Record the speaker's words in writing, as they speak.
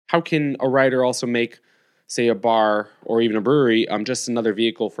how can a writer also make, say, a bar or even a brewery just another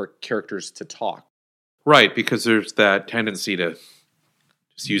vehicle for characters to talk? Right, because there's that tendency to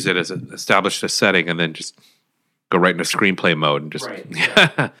just use it as establish a setting and then just go right into screenplay mode and just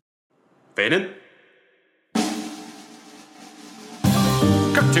Fade in.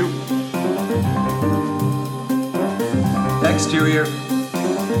 Cut to. Exterior.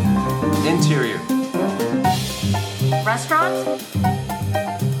 Interior. Restaurant?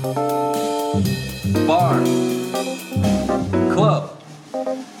 Bar. Club.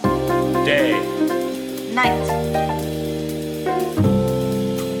 Day. Night.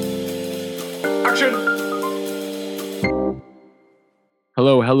 Action.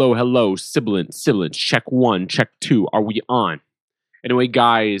 Hello. Sibilance. Check 1, check 2. Are we on? Anyway,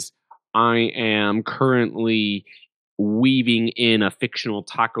 guys, I am currently weaving in a fictional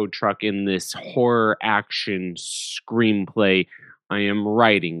taco truck in this horror action screenplay I am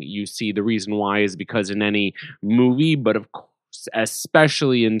writing. You see, the reason why is because in any movie, but of course,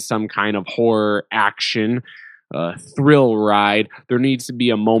 especially in some kind of horror action thrill ride, there needs to be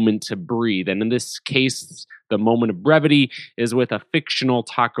a moment to breathe. And in this case, the moment of brevity is with a fictional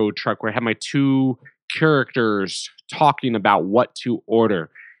taco truck where I have my two characters talking about what to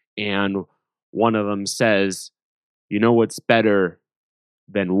order. And one of them says, "You know what's better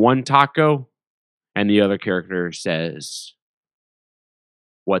than one taco?" And the other character says,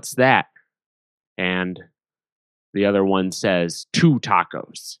 "What's that?" And the other one says, "2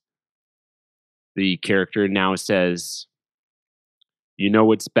 tacos." The character now says, "You know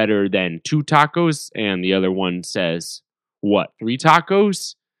what's better than 2 tacos?" And the other one says, "What, 3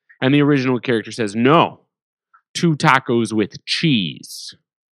 tacos?" And the original character says, "No, 2 tacos with cheese."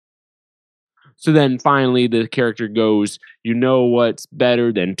 So then finally the character goes, "You know what's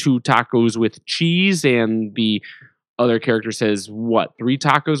better than 2 tacos with cheese?" And the other character says, "What, 3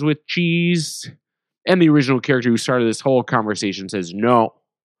 tacos with cheese?" And the original character who started this whole conversation says, "No,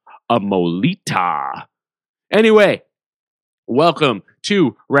 a molita." Anyway, welcome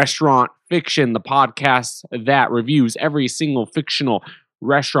to Restaurant Fiction, the podcast that reviews every single fictional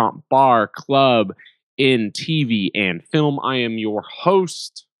restaurant, bar, club in TV and film. I am your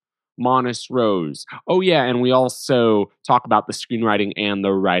host, Monis Rose. Oh yeah, and we also talk about the screenwriting and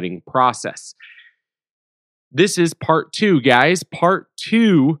the writing process. This is part 2, guys. Part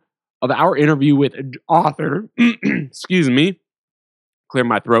 2 of our interview with author, excuse me, clear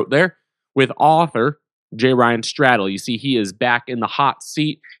my throat there, with author J. Ryan Straddle. You see, he is back in the hot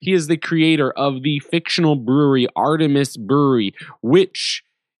seat. He is the creator of the fictional brewery Artemis Brewery, which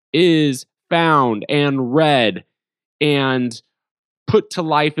is found and read and put to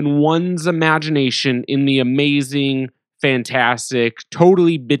life in one's imagination in the amazing, fantastic,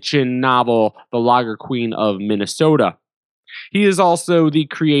 totally bitchin' novel, The Lager Queen of Minnesota. He is also the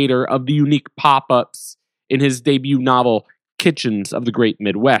creator of the unique pop-ups in his debut novel, Kitchens of the Great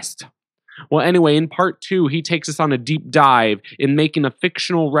Midwest. Well, anyway, in part 2, he takes us on a deep dive in making a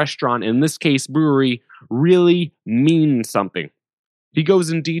fictional restaurant, in this case brewery, really mean something. He goes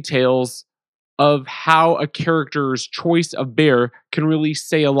in details of how a character's choice of beer can really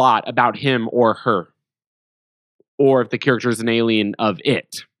say a lot about him or her, or if the character is an alien of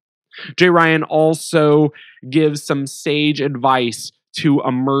it. J. Ryan also gives some sage advice to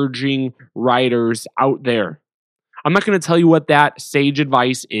emerging writers out there. I'm not going to tell you what that sage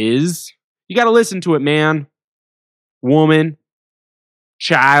advice is. You got to listen to it, man, woman,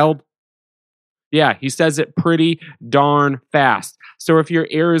 child. Yeah, he says it pretty darn fast. So if your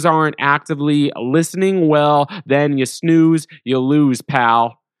ears aren't actively listening, well, then you snooze, you lose,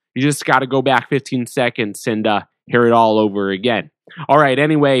 pal. You just got to go back 15 seconds and hear it all over again. All right,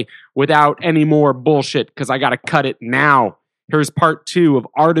 anyway, without any more bullshit, because I got to cut it now, here's part 2 of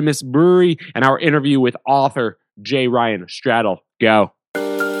Artemis Brewery and our interview with author J. Ryan Straddle. Go.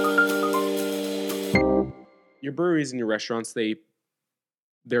 Your breweries and your restaurants,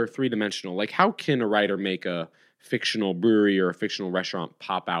 they're three-dimensional. Like, how can a writer make a fictional brewery or a fictional restaurant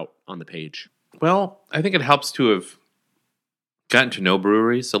pop out on the page? Well, I think it helps to have gotten to know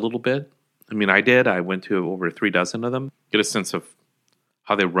breweries a little bit. I mean, I did. I went to over 3 dozen of them. Get a sense of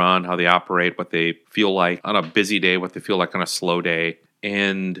how they run, how they operate, what they feel like on a busy day, what they feel like on a slow day,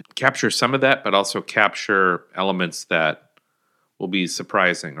 and capture some of that, but also capture elements that will be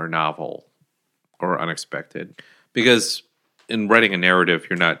surprising or novel or unexpected. Because in writing a narrative,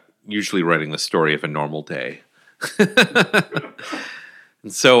 you're not usually writing the story of a normal day.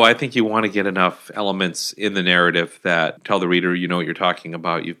 And so I think you want to get enough elements in the narrative that tell the reader you know what you're talking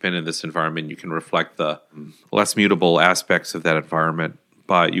about. You've been in this environment. You can reflect the less mutable aspects of that environment,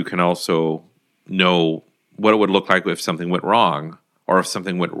 but you can also know what it would look like if something went wrong or if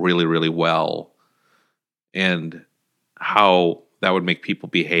something went really, really well, and how that would make people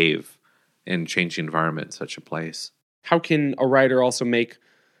behave and change the environment in such a place. How can a writer also make,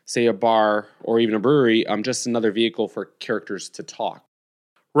 say, a bar or even a brewery just another vehicle for characters to talk?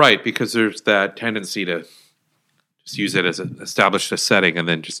 Right, because there's that tendency to just use it as establish a setting and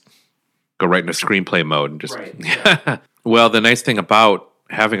then just go right into screenplay mode and just. Right. Well, the nice thing about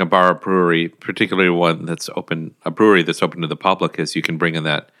having a bar or brewery, particularly one that's open, a brewery that's open to the public, is you can bring in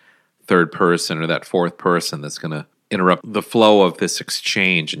that third person or that fourth person that's going to interrupt the flow of this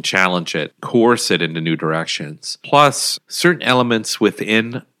exchange and challenge it, coerce it into new directions. Plus, certain elements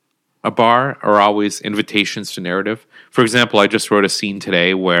within a bar are always invitations to narrative. For example, I just wrote a scene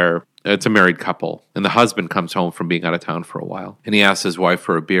today where it's a married couple, and the husband comes home from being out of town for a while, and he asks his wife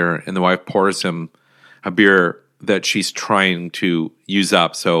for a beer, and the wife pours him a beer that she's trying to use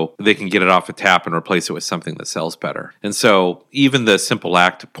up so they can get it off a tap and replace it with something that sells better. And so even the simple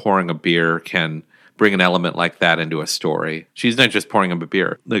act of pouring a beer can bring an element like that into a story. She's not just pouring him a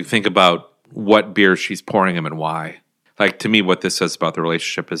beer. Like, think about what beer she's pouring him and why. Like, to me, what this says about the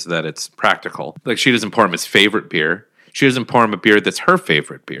relationship is that it's practical. Like, she doesn't pour him his favorite beer. She doesn't pour him a beer that's her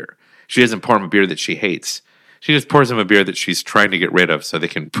favorite beer. She doesn't pour him a beer that she hates. She just pours him a beer that she's trying to get rid of so they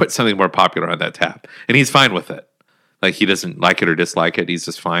can put something more popular on that tap. And he's fine with it. Like, he doesn't like it or dislike it. He's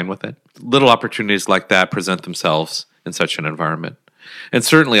just fine with it. Little opportunities like that present themselves in such an environment. And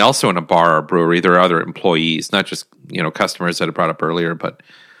certainly also in a bar or brewery, there are other employees, not just, customers that I brought up earlier, but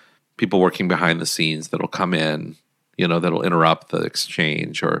people working behind the scenes that'll come in, that'll interrupt the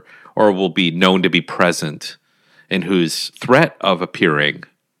exchange or will be known to be present and whose threat of appearing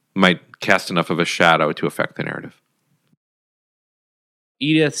might cast enough of a shadow to affect the narrative.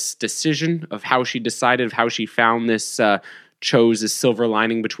 Edith's decision of how she decided, how she found this, chose this silver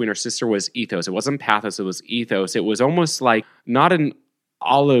lining between her sister was ethos. It wasn't pathos, it was ethos. It was almost like not an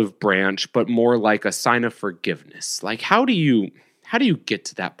olive branch, but more like a sign of forgiveness. Like, how do you get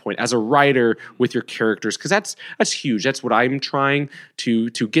to that point as a writer with your characters? Because that's huge. That's what I'm trying to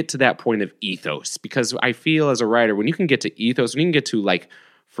get to, that point of ethos. Because I feel as a writer, when you can get to ethos, when you can get to like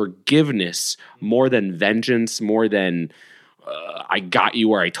forgiveness more than vengeance, more than I got you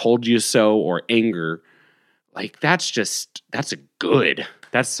or I told you so, or anger, like that's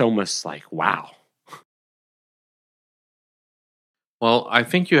almost like, wow. Well, I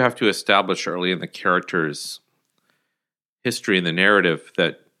think you have to establish early in the character's history and the narrative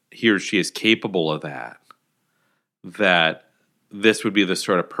that he or she is capable of that this would be the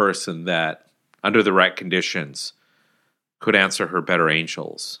sort of person that, under the right conditions, could answer her better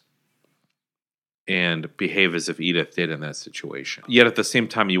angels and behave as if Edith did in that situation. Yet at the same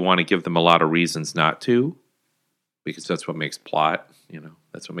time, you want to give them a lot of reasons not to, because that's what makes plot,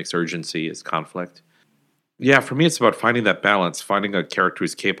 that's what makes urgency, is conflict. Yeah, for me, it's about finding that balance, finding a character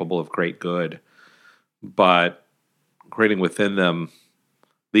who's capable of great good, but creating within them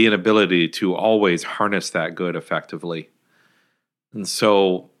the inability to always harness that good effectively. And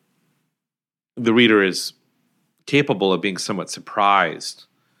so the reader is capable of being somewhat surprised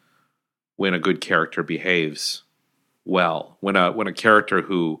when a good character behaves well, when a character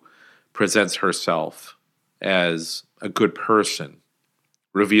who presents herself as a good person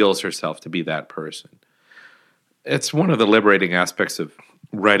reveals herself to be that person. It's one of the liberating aspects of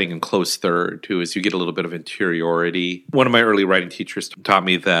writing in close third, too, is you get a little bit of interiority. One of my early writing teachers taught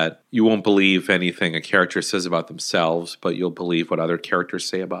me that you won't believe anything a character says about themselves, but you'll believe what other characters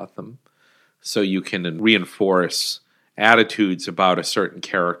say about them. So you can reinforce attitudes about a certain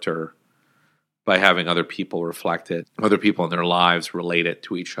character by having other people reflect it, other people in their lives relate it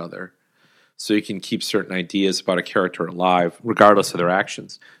to each other. So you can keep certain ideas about a character alive, regardless of their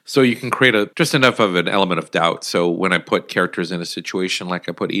actions. So you can create just enough of an element of doubt. So when I put characters in a situation like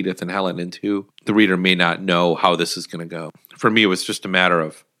I put Edith and Helen into, the reader may not know how this is going to go. For me, it was just a matter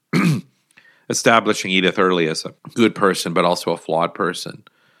of establishing Edith early as a good person, but also a flawed person.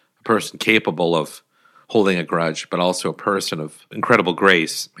 A person capable of holding a grudge, but also a person of incredible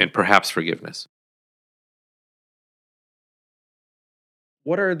grace and perhaps forgiveness.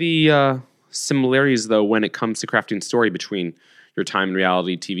 What are the similarities, though, when it comes to crafting story between your time in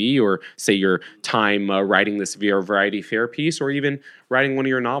reality TV, or say your time writing this Variety Fair piece, or even writing one of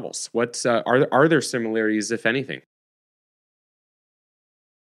your novels? What are there similarities, if anything?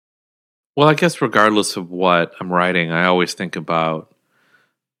 Well, I guess regardless of what I'm writing, I always think about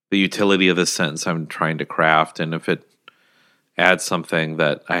the utility of the sentence I'm trying to craft, and if it adds something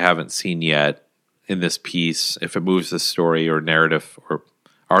that I haven't seen yet in this piece, if it moves the story or narrative or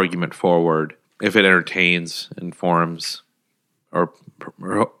argument forward, if it entertains, informs, or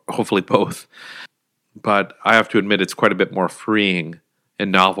hopefully both. But I have to admit it's quite a bit more freeing in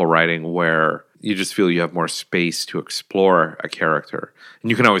novel writing where you just feel you have more space to explore a character.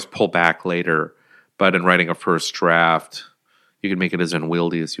 And you can always pull back later, but in writing a first draft, you can make it as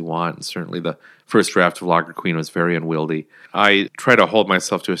unwieldy as you want. And certainly the first draft of Lager Queen was very unwieldy. I try to hold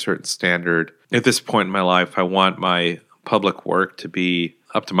myself to a certain standard. At this point in my life, I want my public work to be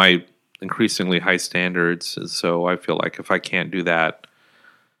up to my increasingly high standards. And so I feel like if I can't do that,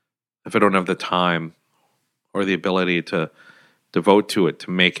 if I don't have the time or the ability to devote to it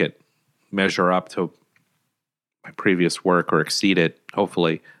to make it measure up to my previous work or exceed it,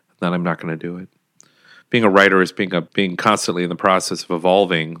 hopefully, then I'm not going to do it. Being a writer is being constantly in the process of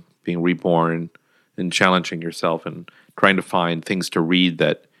evolving, being reborn, and challenging yourself and trying to find things to read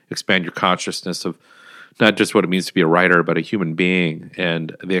that expand your consciousness of not just what it means to be a writer, but a human being.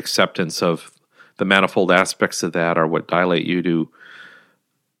 And the acceptance of the manifold aspects of that are what dilate you to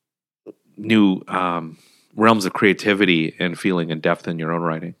new realms of creativity and feeling and depth in your own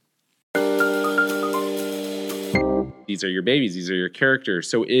writing. These are your babies. These are your characters.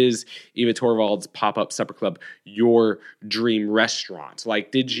 So is Eva Torvald's Pop-Up Supper Club your dream restaurant?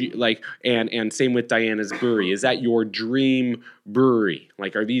 Like, did you like, and same with Diana's Brewery. Is that your dream brewery?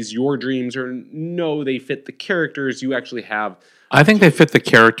 Like, are these your dreams, or no, they fit the characters you actually have? I think they fit the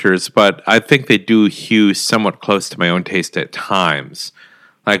characters, but I think they do hew somewhat close to my own taste at times.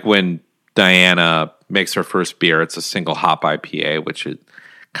 Like when Diana makes her first beer, it's a single hop IPA, which it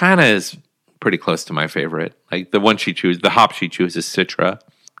kind of is pretty close to my favorite. Like the hop she chooses, Citra.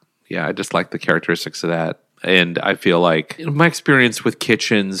 Yeah, I just like the characteristics of that. And I feel like my experience with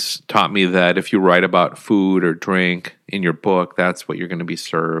kitchens taught me that if you write about food or drink in your book, that's what you're going to be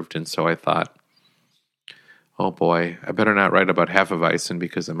served. And so I thought, oh boy, I better not write about Hefeweizen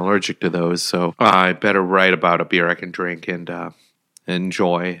because I'm allergic to those. So I better write about a beer I can drink and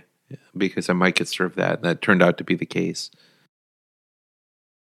enjoy because I might get served that. And that turned out to be the case.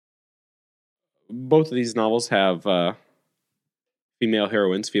 Both of these novels have female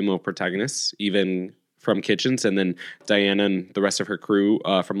heroines, female protagonists, even from Kitchens, and then Diana and the rest of her crew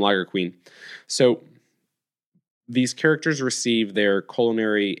from Lager Queen. So these characters receive their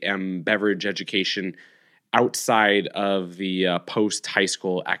culinary and beverage education outside of the post-high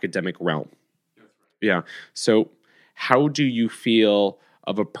school academic realm. Yeah. So how do you feel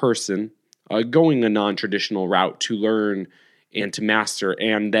of a person going a non-traditional route to learn and to master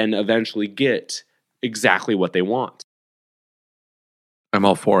and then eventually get exactly what they want? I'm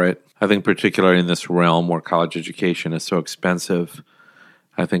all for it. I think particularly in this realm where college education is so expensive,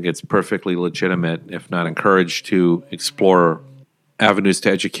 I think it's perfectly legitimate, if not encouraged, to explore avenues to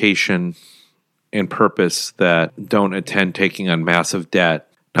education and purpose that don't attend taking on massive debt.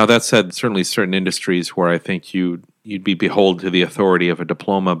 Now, that said, certainly certain industries where I think you'd be beholden to the authority of a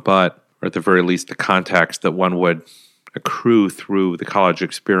diploma, but, or at the very least, the contacts that one would accrue through the college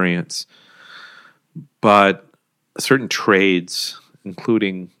experience. But certain trades,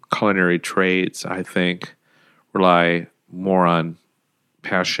 including culinary trades, I think, rely more on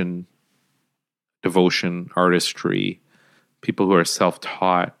passion, devotion, artistry. People who are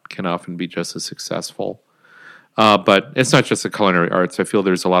self-taught can often be just as successful. But it's not just the culinary arts. I feel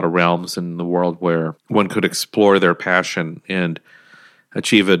there's a lot of realms in the world where one could explore their passion and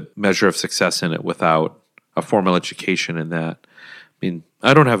achieve a measure of success in it without a formal education in that. I mean,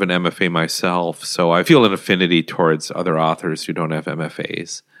 I don't have an MFA myself, so I feel an affinity towards other authors who don't have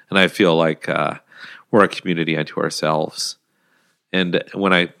MFAs. And I feel like we're a community unto ourselves. And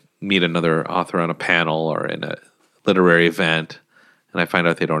when I meet another author on a panel or in a literary event, and I find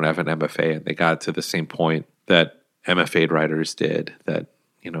out they don't have an MFA and they got to the same point that MFA'd writers did, that,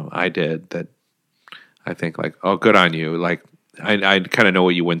 I did, that I think like, oh, good on you. Like, I kind of know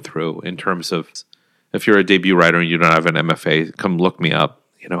what you went through in terms of, if you're a debut writer and you don't have an MFA, come look me up.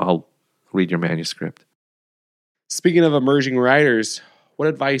 I'll read your manuscript. Speaking of emerging writers, what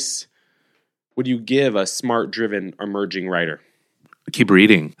advice would you give a smart-driven emerging writer? Keep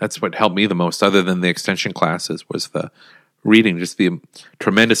reading. That's what helped me the most, other than the extension classes, was the reading, just the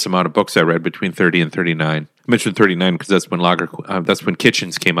tremendous amount of books I read between 30 and 39. I mentioned 39 because that's when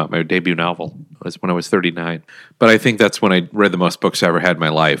Kitchens came out, my debut novel. It was when I was 39. But I think that's when I read the most books I ever had in my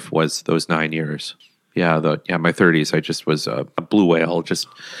life, was those 9 years. Yeah, my 30s, I just was a blue whale, just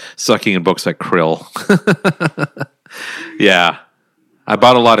sucking in books like krill. Yeah. I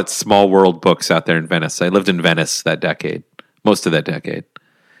bought a lot of Small World books out there in Venice. I lived in Venice that decade, most of that decade.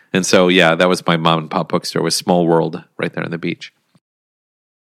 And so, yeah, that was my mom and pop bookstore, was Small World right there on the beach.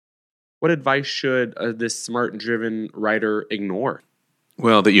 What advice should this smart and driven writer ignore?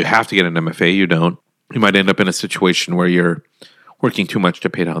 Well, that you have to get an MFA. You don't. You might end up in a situation where you're working too much to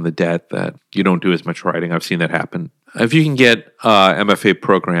pay down the debt that you don't do as much writing. I've seen that happen. If you can get a MFA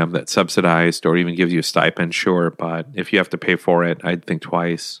program that's subsidized or even gives you a stipend, sure. But if you have to pay for it, I'd think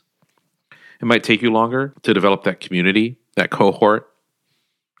twice. It might take you longer to develop that community, that cohort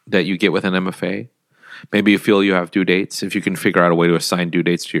that you get with an MFA. Maybe you feel you have due dates. If you can figure out a way to assign due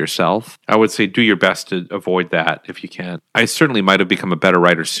dates to yourself, I would say do your best to avoid that if you can. I certainly might have become a better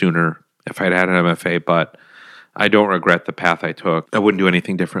writer sooner if I'd had an MFA, but I don't regret the path I took. I wouldn't do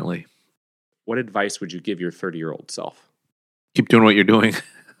anything differently. What advice would you give your 30-year-old self? Keep doing what you're doing.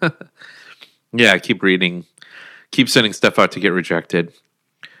 Yeah, keep reading. Keep sending stuff out to get rejected.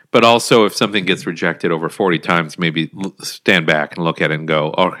 But also, if something gets rejected over 40 times, maybe stand back and look at it and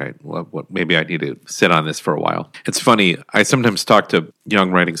go, okay, well, maybe I need to sit on this for a while. It's funny. I sometimes talk to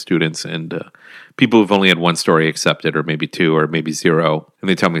young writing students and people who've only had one story accepted, or maybe two, or maybe zero. And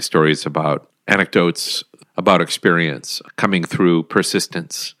they tell me stories about anecdotes about experience coming through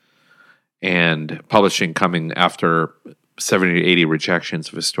persistence and publishing coming after 70 to 80 rejections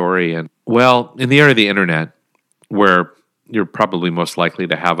of a story. And well, in the era of the internet, where you're probably most likely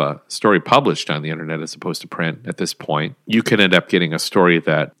to have a story published on the internet as opposed to print at this point, you can end up getting a story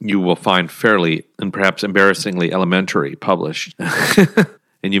that you will find fairly and perhaps embarrassingly elementary published.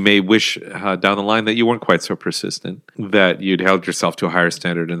 And you may wish down the line that you weren't quite so persistent, that you'd held yourself to a higher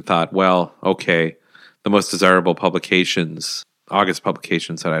standard and thought, well, okay, the most desirable publications, August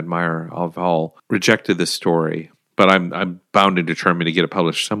publications that I admire, have all rejected this story, but I'm bound and determined to get it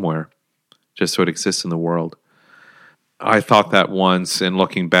published somewhere, just so it exists in the world. I thought that once, and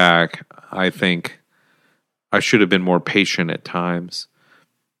looking back, I think I should have been more patient at times.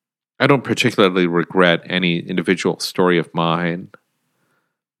 I don't particularly regret any individual story of mine,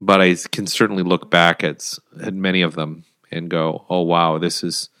 but I can certainly look back at many of them and go, oh, wow, this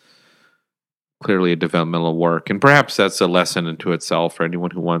is clearly a developmental work. And perhaps that's a lesson into itself for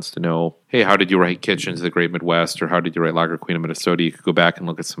anyone who wants to know, hey, how did you write Kitchens of the Great Midwest, or how did you write Lager Queen of Minnesota? You could go back and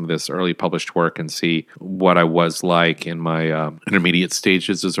look at some of this early published work and see what I was like in my intermediate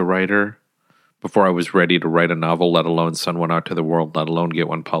stages as a writer before I was ready to write a novel, let alone send one out to the world, let alone get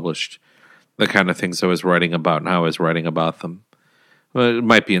one published. The kind of things I was writing about and how I was writing about them. Well, it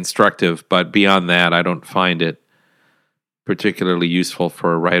might be instructive, but beyond that, I don't find it particularly useful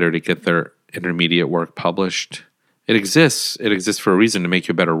for a writer to get their intermediate work published. It exists. It exists for a reason, to make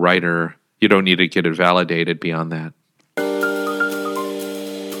you a better writer. You don't need to get it validated beyond that.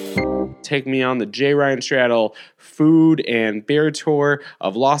 Take me on the J. Ryan Straddle food and beer tour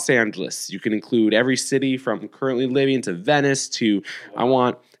of Los Angeles. You can include every city from currently living to Venice to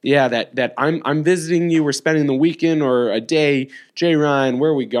I'm visiting you. We're spending the weekend or a day. J. Ryan,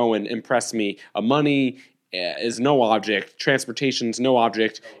 where are we going? Impress me. Money is no object. Transportation's no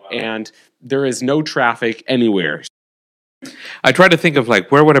object. And there is no traffic anywhere. I try to think of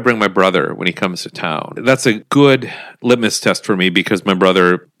where would I bring my brother when he comes to town? That's a good litmus test for me, because my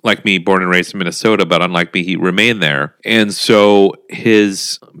brother, like me, born and raised in Minnesota, but unlike me, he remained there. And so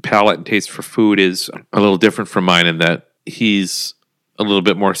his palate and taste for food is a little different from mine in that he's a little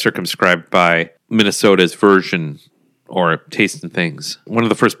bit more circumscribed by Minnesota's version or taste in things. One of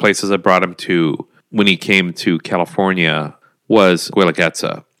the first places I brought him to when he came to California was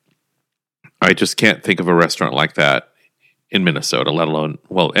Guelaguetza. I just can't think of a restaurant like that in Minnesota, let alone,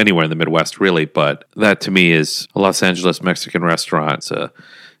 anywhere in the Midwest, really. But that, to me, is a Los Angeles Mexican restaurant. It's an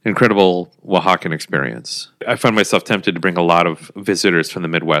incredible Oaxacan experience. I find myself tempted to bring a lot of visitors from the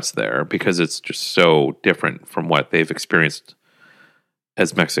Midwest there, because it's just so different from what they've experienced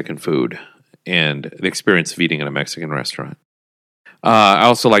as Mexican food and the experience of eating in a Mexican restaurant. I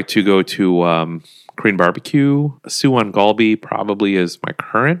also like to go to Korean barbecue. Sue on Galbi probably is my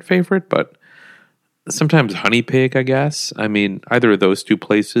current favorite, but sometimes Honey Pig, I guess. I mean, either of those two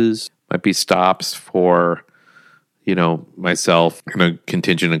places might be stops for, myself and a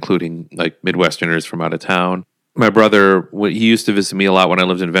contingent including Midwesterners from out of town. My brother, he used to visit me a lot when I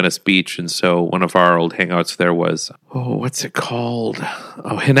lived in Venice Beach, and so one of our old hangouts there was, what's it called?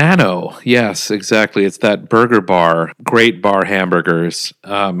 Hinano. Yes, exactly. It's that burger bar. Great bar hamburgers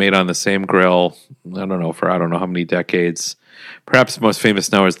made on the same grill, I don't know how many decades. Perhaps most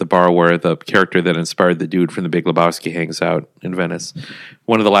famous now is the bar where the character that inspired the dude from The Big Lebowski hangs out in Venice.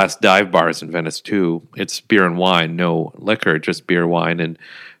 One of the last dive bars in Venice, too. It's beer and wine, no liquor, just beer, wine, and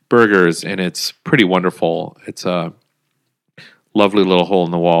burgers, and it's pretty wonderful. It's a lovely little hole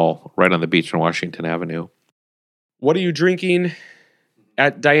in the wall right on the beach on Washington Avenue. What are you drinking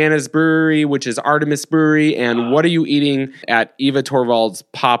at Diana's Brewery, which is Artemis Brewery, and what are you eating at Eva Torvald's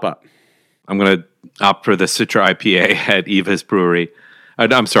Pop-Up? I'm going to opt for the Citra IPA at Eva's Brewery. At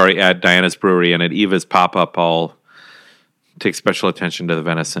Diana's Brewery, and at Eva's Pop-Up, I'll take special attention to the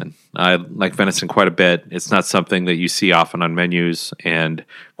venison. I like venison quite a bit. It's not something that you see often on menus, and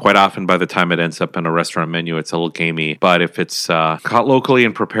quite often by the time it ends up in a restaurant menu, it's a little gamey. But if it's caught locally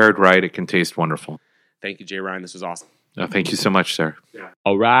and prepared right, it can taste wonderful. Thank you, Jay Ryan. This was awesome. Thank you so much, sir.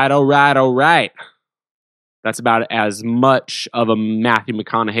 All right. That's about as much of a Matthew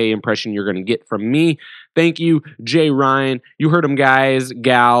McConaughey impression you're going to get from me. Thank you, Jay Ryan. You heard him, guys,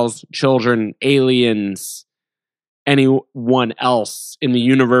 gals, children, aliens, anyone else in the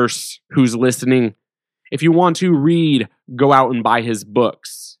universe who's listening. If you want to read, go out and buy his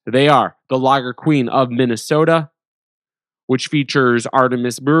books. They are The Lager Queen of Minnesota, which features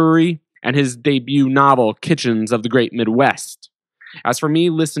Artemis Brewery, and his debut novel, Kitchens of the Great Midwest. As for me,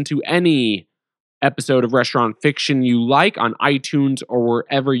 listen to any episode of Restaurant Fiction you like on iTunes or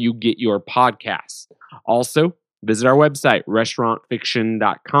wherever you get your podcasts. Also, visit our website,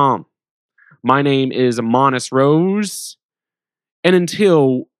 restaurantfiction.com. My name is Monis Rose, and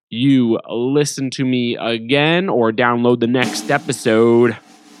until you listen to me again or download the next episode,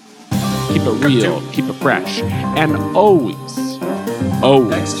 keep it real, keep it fresh, and always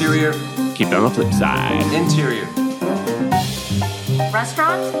Exterior. keep it on the flip side. Interior.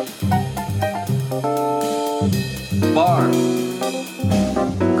 Restaurant? Bar.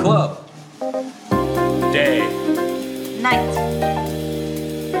 Club. Day. Night.